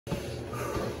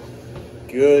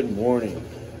Good morning.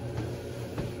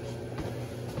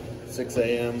 6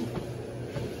 a.m.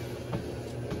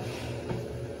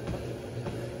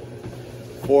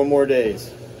 4 more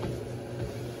days.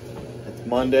 It's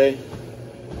Monday.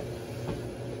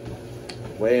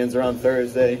 Weigh-ins are on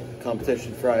Thursday.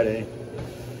 Competition Friday.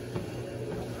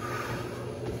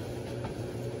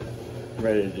 I'm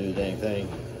ready to do the dang thing.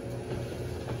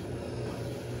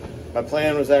 My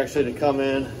plan was actually to come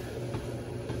in,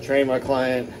 train my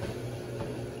client,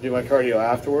 do my cardio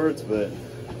afterwards, but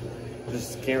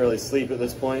just can't really sleep at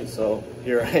this point, so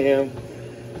here I am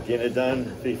getting it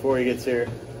done before he gets here.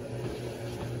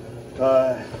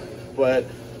 But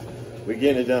we're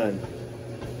getting it done.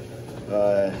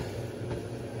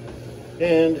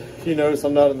 And you notice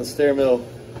I'm not on the stair mill,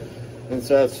 and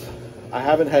so I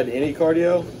haven't had any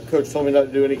cardio. Coach told me not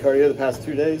to do any cardio the past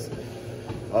 2 days.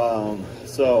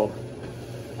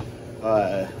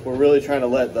 We're really trying to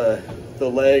let the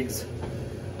legs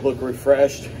look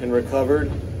refreshed and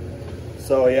recovered.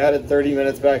 So he added 30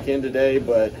 minutes back in today,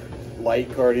 but light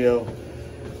cardio.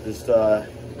 Just gonna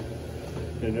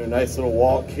do a nice little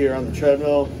walk here on the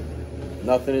treadmill,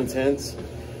 nothing intense,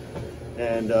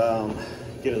 and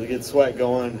get a good sweat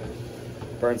going,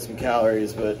 burn some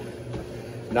calories, but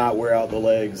not wear out the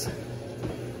legs.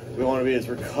 We want to be as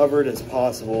recovered as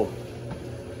possible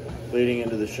leading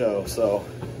into the show. So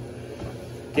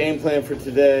game plan for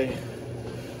today.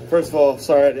 First of all,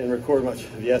 sorry I didn't record much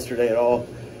of yesterday at all.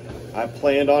 I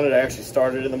planned on it. I actually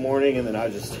started in the morning, and then I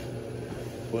just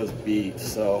was beat.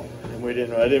 So I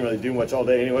didn't really do much all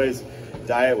day anyways.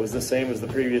 Diet was the same as the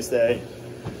previous day.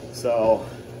 So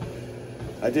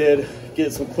I did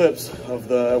get some clips of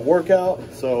the workout,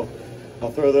 so I'll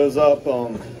throw those up.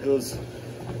 It was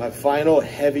my final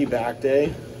heavy back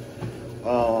day.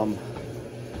 A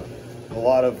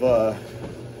lot of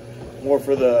more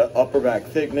for the upper back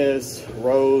thickness,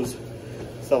 rows,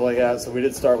 stuff like that. So we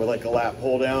did start with like a lat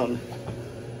pull down,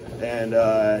 and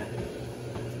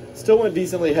still went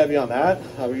decently heavy on that.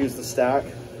 I would use the stack,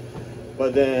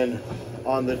 but then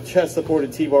on the chest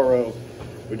supported T-bar row,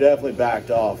 we definitely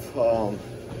backed off.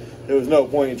 There was no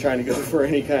point in trying to go for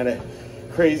any kind of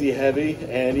crazy heavy,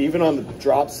 and even on the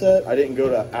drop set, I didn't go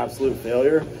to absolute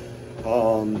failure.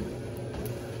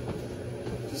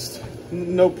 Just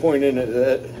no point in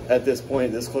it at this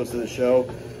point, this close to the show.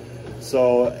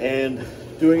 So, and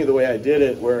doing it the way I did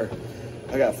it, where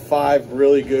I got 5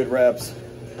 really good reps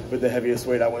with the heaviest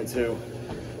weight I went to,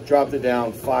 dropped it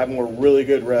down, 5 more really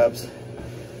good reps,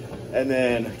 and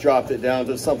then dropped it down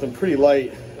to something pretty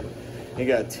light and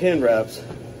got 10 reps.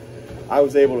 I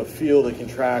was able to feel the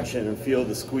contraction and feel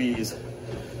the squeeze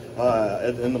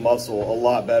in the muscle a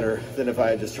lot better than if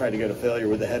I had just tried to go to failure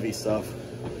with the heavy stuff.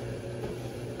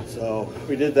 So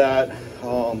we did that.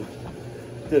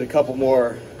 Did a couple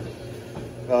more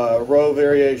row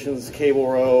variations, cable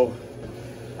row,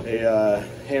 a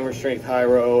hammer strength high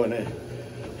row, and a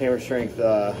hammer strength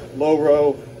low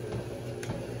row.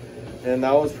 And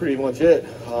that was pretty much it.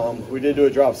 We did do a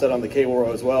drop set on the cable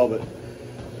row as well, but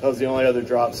that was the only other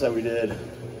drop set we did.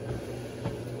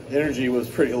 Energy was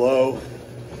pretty low,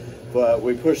 but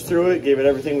we pushed through it, gave it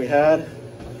everything we had,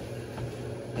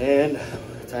 and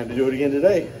time to do it again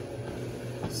today.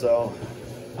 So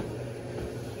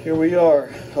here we are.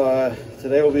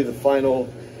 Today will be the final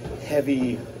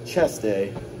heavy chest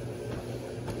day.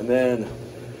 And then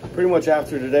pretty much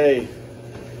after today,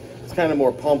 it's kind of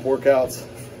more pump workouts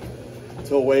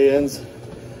till weigh-ins.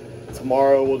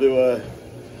 Tomorrow we'll do a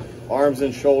arms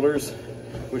and shoulders,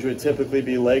 which would typically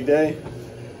be leg day,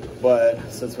 but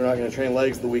since we're not going to train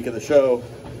legs the week of the show,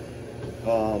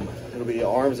 it'll be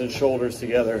arms and shoulders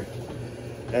together.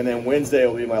 And then Wednesday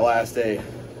will be my last day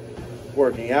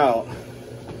working out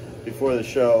before the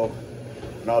show,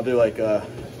 and I'll do like a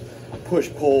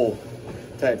push-pull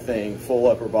type thing, full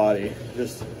upper body,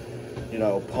 just, you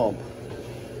know, pump.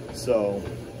 So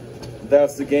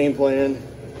that's the game plan,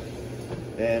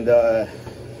 and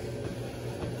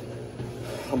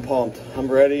I'm pumped. I'm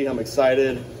ready. I'm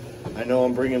excited. I know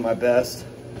I'm bringing my best.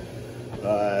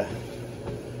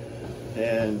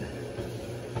 And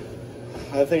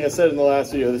I think I said in the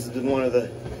last video, this has been one of the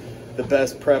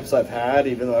best preps I've had,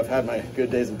 even though I've had my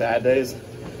good days and bad days.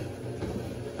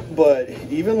 But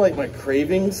even like my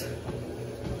cravings,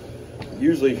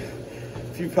 usually,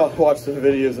 if you've watched some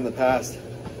videos in the past,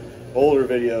 older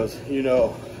videos, you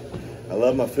know, I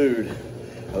love my food.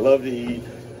 I love to eat.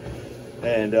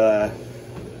 And I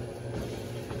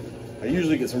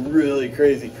usually get some really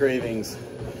crazy cravings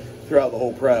throughout the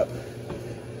whole prep.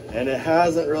 And it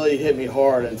hasn't really hit me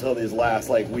hard until these last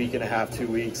like week and a half, 2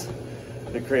 weeks.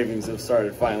 The cravings have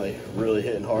started finally really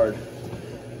hitting hard.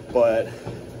 But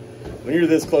when you're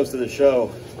this close to the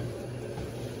show,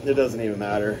 it doesn't even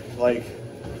matter. Like,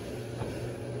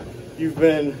 you've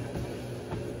been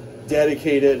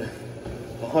dedicated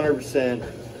 100%,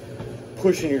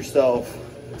 pushing yourself,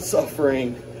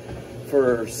 suffering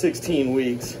for 16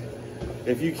 weeks.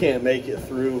 If you can't make it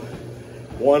through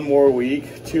 1 more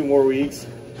week, 2 more weeks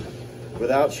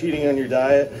without cheating on your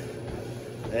diet,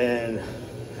 and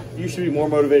you should be more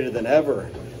motivated than ever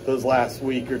those last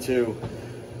week or 2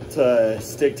 to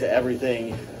stick to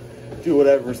everything, do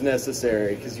whatever's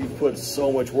necessary, because you've put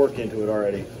so much work into it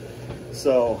already.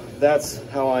 So that's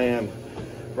how I am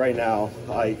right now.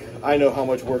 Like, I know how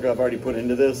much work I've already put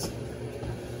into this.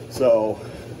 So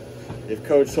if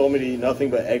coach told me to eat nothing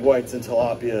but egg whites and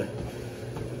tilapia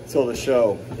till the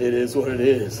show, it is what it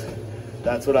is.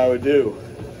 That's what I would do,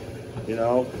 you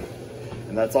know?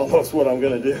 And that's almost what I'm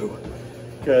gonna do.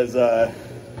 Because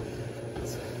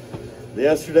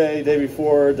yesterday, day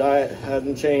before, diet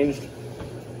hasn't changed.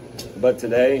 But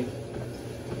today,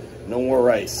 no more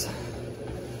rice.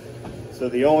 So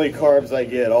the only carbs I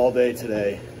get all day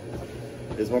today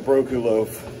is my broku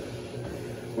loaf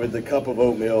with the cup of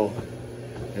oatmeal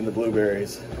and the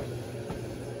blueberries.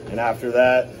 And after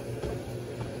that,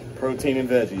 protein and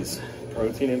veggies.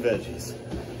 Protein and veggies.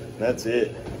 That's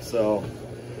it. So,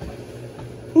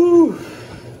 whew,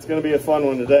 it's gonna be a fun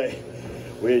one today.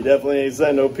 We definitely ain't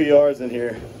setting no PRs in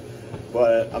here,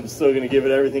 but I'm still gonna give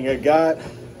it everything I got.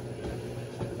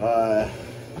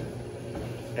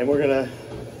 And we're gonna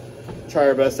try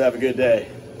our best to have a good day.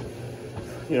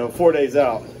 You know, 4 days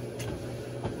out.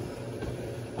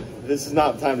 This is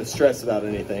not the time to stress about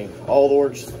anything. All the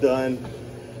work's done,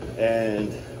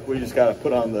 and we just gotta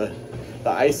put on the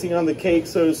icing on the cake,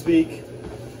 so to speak.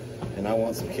 And I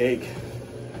want some cake.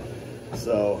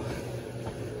 So,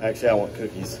 actually I want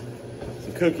cookies.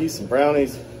 Some cookies, some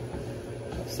brownies,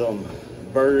 some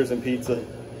burgers and pizza.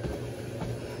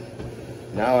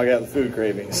 Now I got the food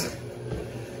cravings.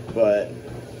 But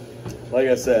like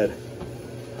I said,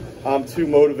 I'm too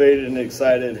motivated and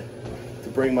excited to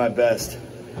bring my best.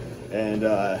 And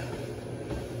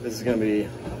this is gonna be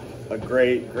a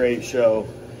great show.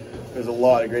 There's a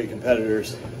lot of great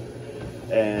competitors,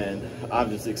 and I'm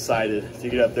just excited to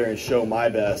get up there and show my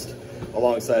best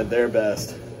alongside their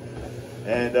best,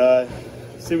 and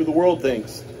see what the world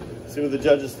thinks, see what the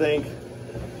judges think,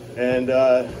 and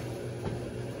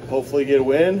hopefully get a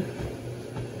win,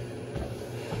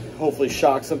 hopefully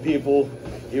shock some people.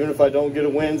 Even if I don't get a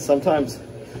win, sometimes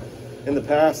in the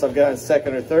past I've gotten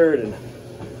 2nd or 3rd, and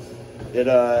it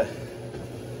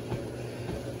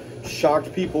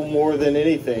shocked people more than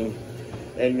anything,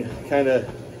 and kind of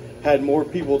had more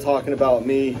people talking about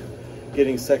me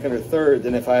getting 2nd or 3rd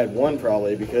than if I had won,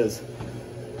 probably, because,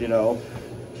 you know,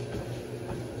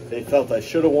 they felt I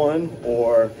should have won,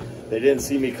 or they didn't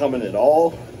see me coming at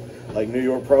all. Like New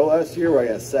York Pro last year where I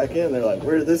got 2nd, and they're like,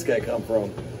 where did this guy come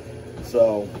from?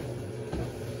 So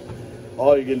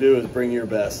all you can do is bring your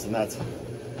best, and that's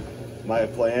my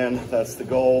plan. That's the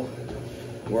goal.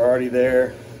 We're already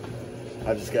there.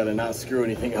 I just got to not screw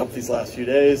anything up these last few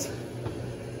days.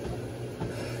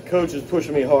 Coach is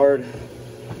pushing me hard,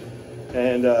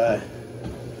 and I'm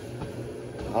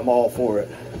all for it.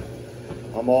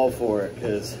 I'm all for it,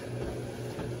 because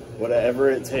whatever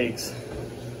it takes.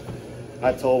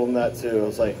 I told him that too. I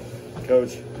was like,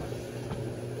 Coach,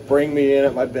 bring me in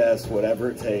at my best,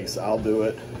 whatever it takes, I'll do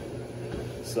it.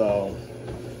 So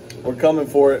we're coming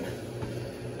for it,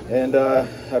 and I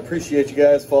appreciate you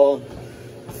guys following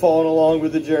along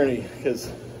with the journey,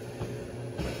 because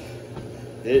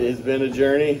it has been a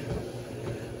journey.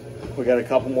 We got a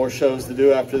couple more shows to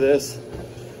do after this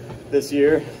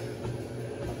year,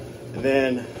 and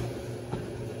then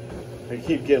I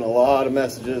keep getting a lot of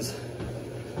messages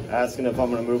asking if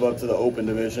I'm going to move up to the open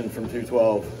division from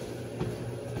 212,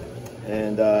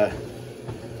 and I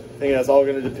think that's all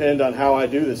going to depend on how I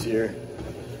do this year,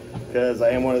 because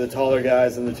I am one of the taller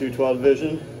guys in the 212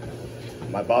 division.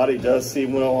 My body does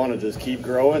seem to want to just keep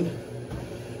growing,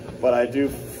 but I do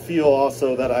feel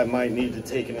also that I might need to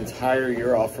take an entire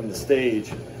year off from the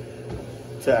stage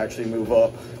to actually move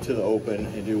up to the open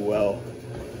and do well.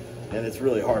 And it's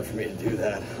really hard for me to do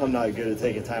that. I'm not good at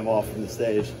taking time off from the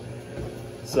stage.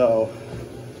 So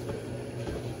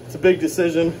it's a big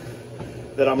decision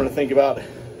that I'm going to think about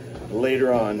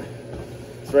later on.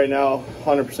 So right now,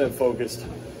 100% focused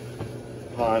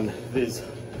on these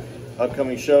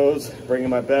upcoming shows, bringing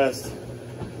my best,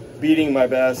 beating my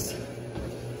best,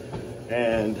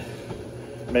 and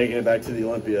making it back to the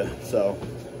Olympia. So,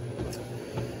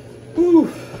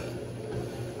 whew,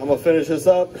 I'm gonna finish this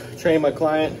up, train my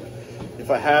client.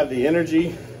 If I have the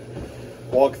energy,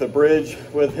 walk the bridge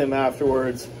with him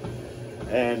afterwards,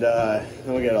 And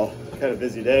then we got a kind of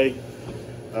busy day.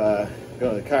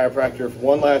 Going to the chiropractor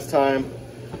one last time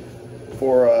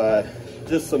for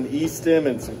just some E-stim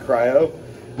and some cryo.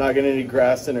 Not getting any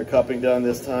Graston or cupping done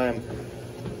this time.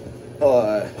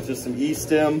 Just some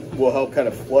E-stim will help kind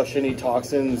of flush any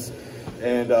toxins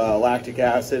and lactic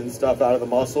acid and stuff out of the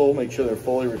muscle, make sure they're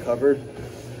fully recovered.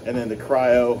 And then the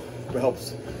cryo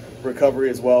helps recovery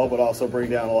as well, but also bring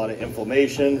down a lot of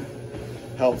inflammation,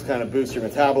 helps kind of boost your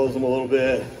metabolism a little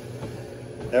bit,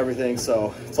 everything.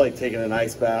 So it's like taking an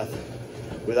ice bath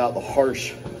without the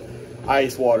harsh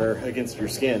ice water against your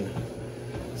skin.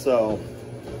 So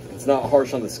it's not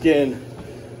harsh on the skin,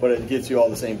 but it gets you all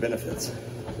the same benefits.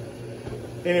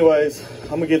 Anyways, I'm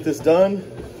gonna get this done.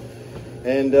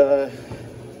 And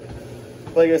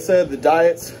like I said, the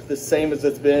diet's the same as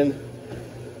it's been,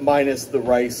 minus the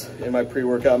rice in my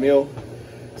pre-workout meal.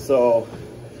 So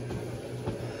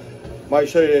might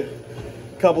show you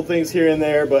a couple things here and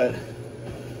there, but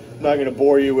I'm not gonna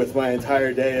bore you with my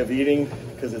entire day of eating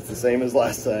because it's the same as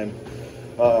last time.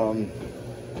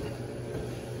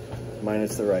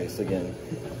 Minus the rice again.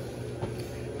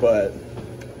 But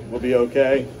we'll be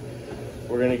okay.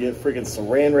 We're gonna get freaking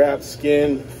saran wrap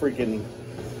skin, freaking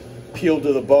peeled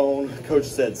to the bone. Coach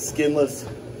said skinless.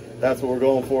 That's what we're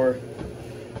going for.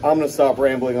 I'm gonna stop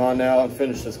rambling on now and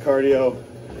finish this cardio.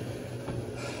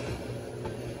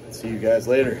 See you guys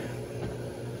later.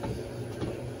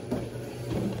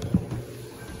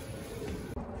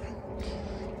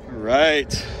 All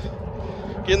right,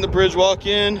 getting the bridge walk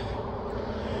in.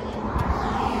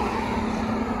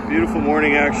 Beautiful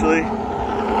morning, actually.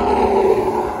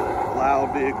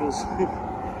 Loud vehicles,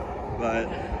 but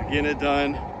getting it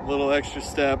done. Little extra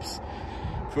steps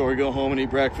before we go home and eat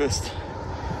breakfast.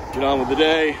 Get on with the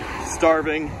day.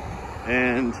 Starving,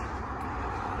 and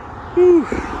whew,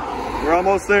 we're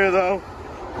almost there though.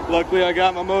 Luckily, I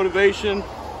got my motivation.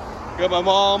 Got my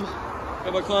mom,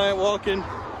 got my client walking.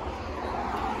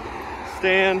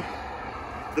 Stan,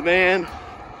 the man,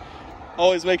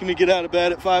 always making me get out of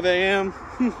bed at 5 a.m.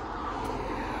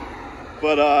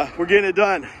 But we're getting it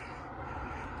done.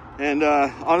 And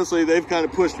honestly, they've kind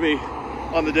of pushed me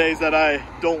on the days that I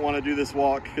don't want to do this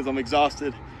walk because I'm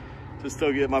exhausted to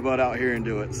still get my butt out here and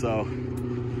do it. So,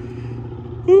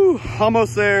 whew,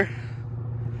 almost there.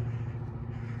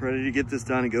 Ready to get this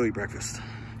done and go eat breakfast.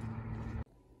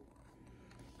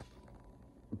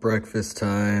 Breakfast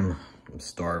time. I'm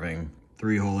starving.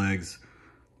 3 whole eggs,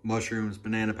 mushrooms,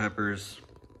 banana peppers.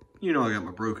 You know I got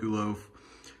my broku loaf.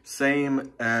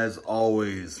 Same as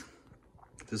always.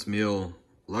 This meal,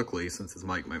 luckily, since it's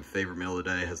my favorite meal of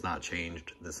the day, has not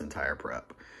changed this entire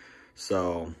prep.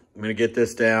 So I'm gonna get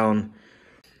this down,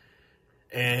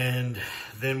 and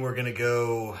then we're gonna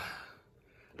go,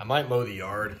 I might mow the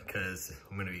yard because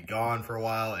I'm gonna be gone for a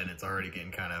while and it's already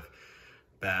getting kind of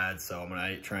bad. So I'm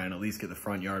gonna try and at least get the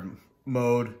front yard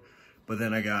mowed. But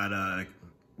then I got a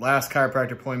last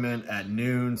chiropractor appointment at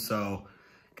noon, so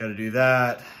gotta do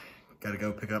that. Gotta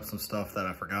go pick up some stuff that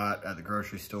I forgot at the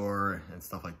grocery store and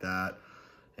stuff like that,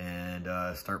 and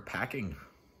start packing.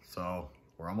 So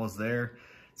we're almost there.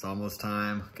 It's almost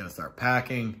time. Gonna start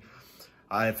packing.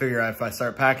 I figure if I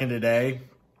start packing today,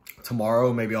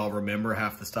 tomorrow maybe I'll remember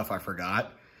half the stuff I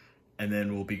forgot, and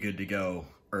then we'll be good to go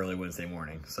early Wednesday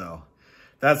morning. So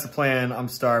that's the plan. I'm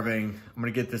starving. I'm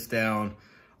gonna get this down.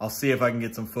 I'll see if I can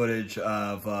get some footage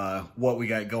of what we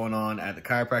got going on at the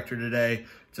chiropractor today,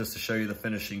 just to show you the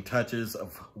finishing touches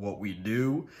of what we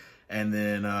do. And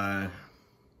then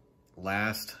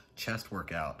last chest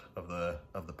workout of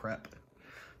the prep.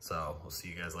 So we'll see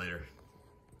you guys later.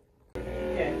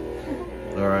 Okay.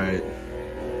 All right,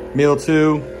 meal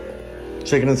 2,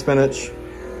 chicken and spinach.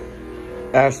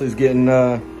 Ashley's getting,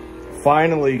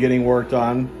 finally getting worked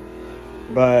on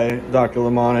by Dr.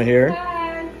 Lamana here.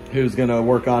 Hi. Who's gonna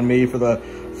work on me for the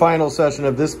final session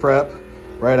of this prep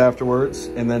right afterwards,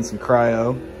 and then some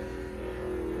cryo.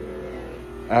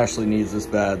 Ashley needs this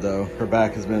bad though. Her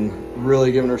back has been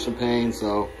really giving her some pain,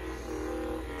 so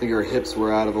I think her hips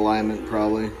were out of alignment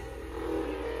probably.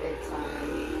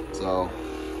 So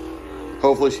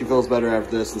hopefully she feels better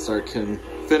after this and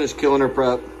finish killing her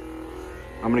prep.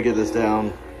 I'm gonna get this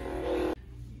down.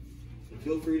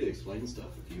 Feel free to explain stuff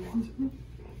if you want to.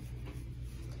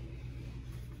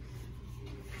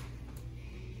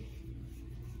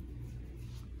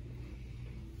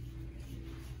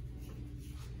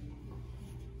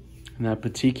 And that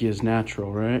petechia is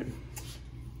natural, right?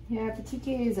 Yeah,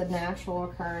 petechia is a natural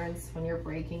occurrence when you're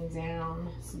breaking down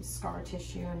some scar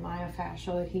tissue and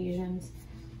myofascial adhesions.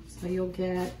 So you'll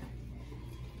get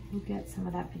some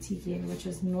of that petechia, which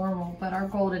is normal. But our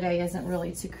goal today isn't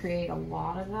really to create a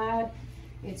lot of that.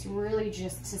 It's really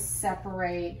just to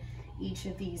separate each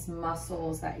of these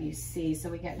muscles that you see, so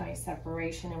we get nice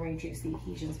separation and reduce the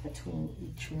adhesions between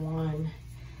each one.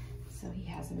 So he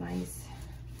has a nice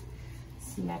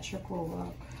symmetrical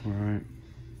look. All right.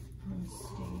 On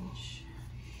stage.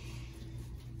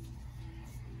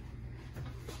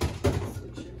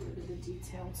 Switch over to the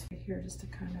details here just to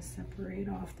kind of separate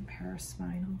off the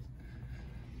paraspinal.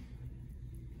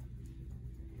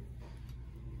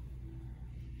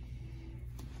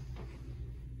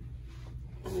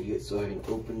 So I can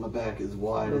open my back as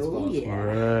wide as possible. Yeah. All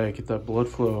right, get that blood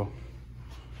flow.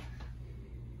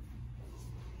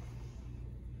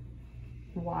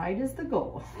 Wide is the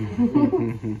goal.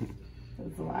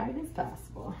 As wide as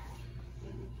possible.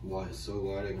 Why is so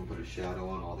wide I can put a shadow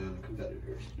on all the other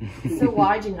competitors. So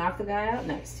why'd you knock the guy out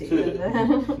next to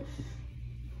you?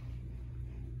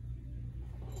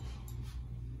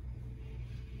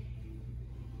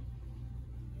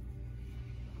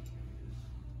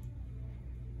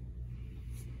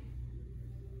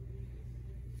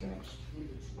 All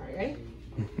right, ready?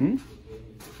 Mm-hmm.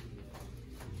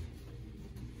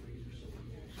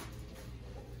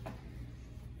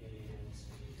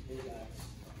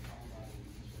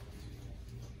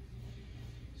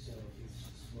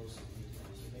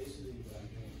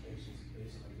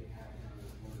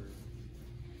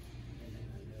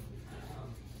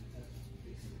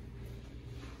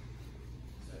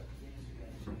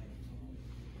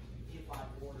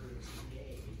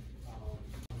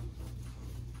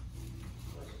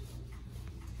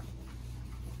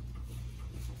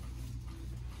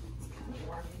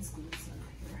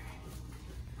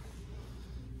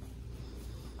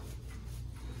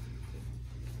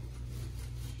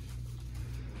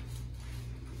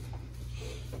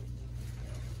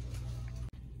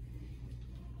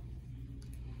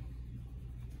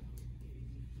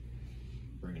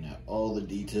 Bringing out all the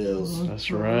details.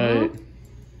 That's right.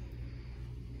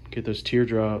 Get those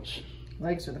teardrops.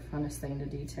 Legs are the funnest thing to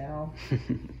detail. I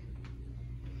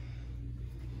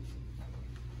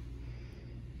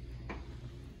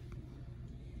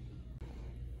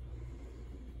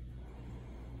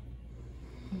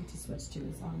need to switch to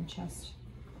his chest.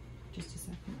 Just a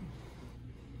second.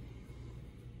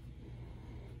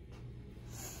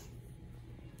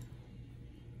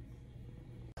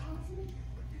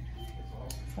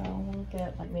 So we'll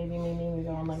get like maybe we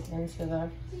go on like into the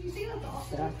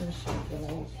back and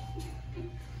shoulder.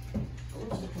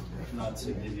 Not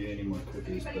to give you any more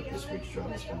cookies, but this switch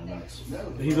job is kind of nuts.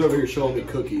 He's over here showing me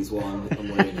cookies while I'm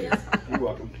laying here. You're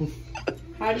welcome.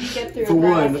 How do you get through For a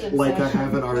one, Graston like I session?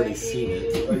 haven't already seen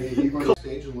it. Are you going to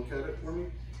stage and look at it for me?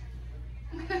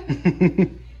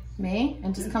 Me?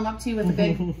 And just come up to you with a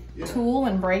big tool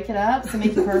and break it up to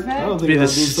make it perfect? I don't think Be the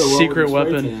that'd so well secret with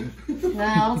spray weapon. tan. No,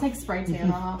 I'll take spray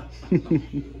tan off. I don't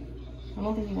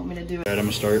think you want me to do All it. right, I'm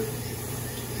gonna start.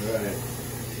 All right.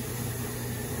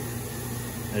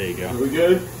 There you Are go. we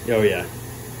good? Oh yeah.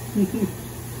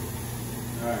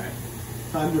 All right.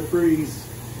 Time to freeze.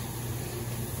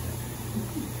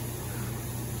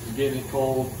 It's getting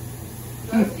cold.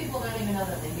 Most people don't even know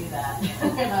that they do that.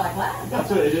 They're like, what? That's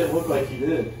what it didn't look like you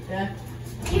did. Yeah.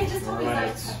 Yeah, just tell me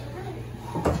Alright. that.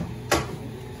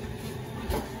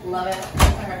 Love it.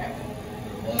 Alright.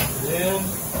 Then,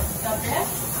 Up there.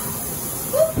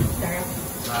 Whoop. There.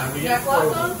 time to You get got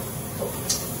gloves frozen. on?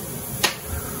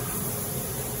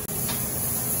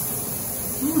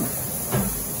 Cool.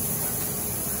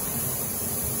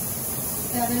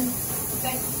 7,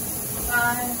 6,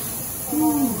 5,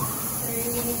 4,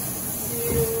 3, 2,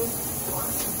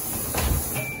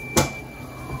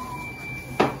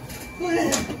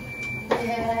 1.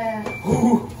 Yeah.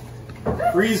 Ooh,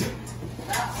 freezing.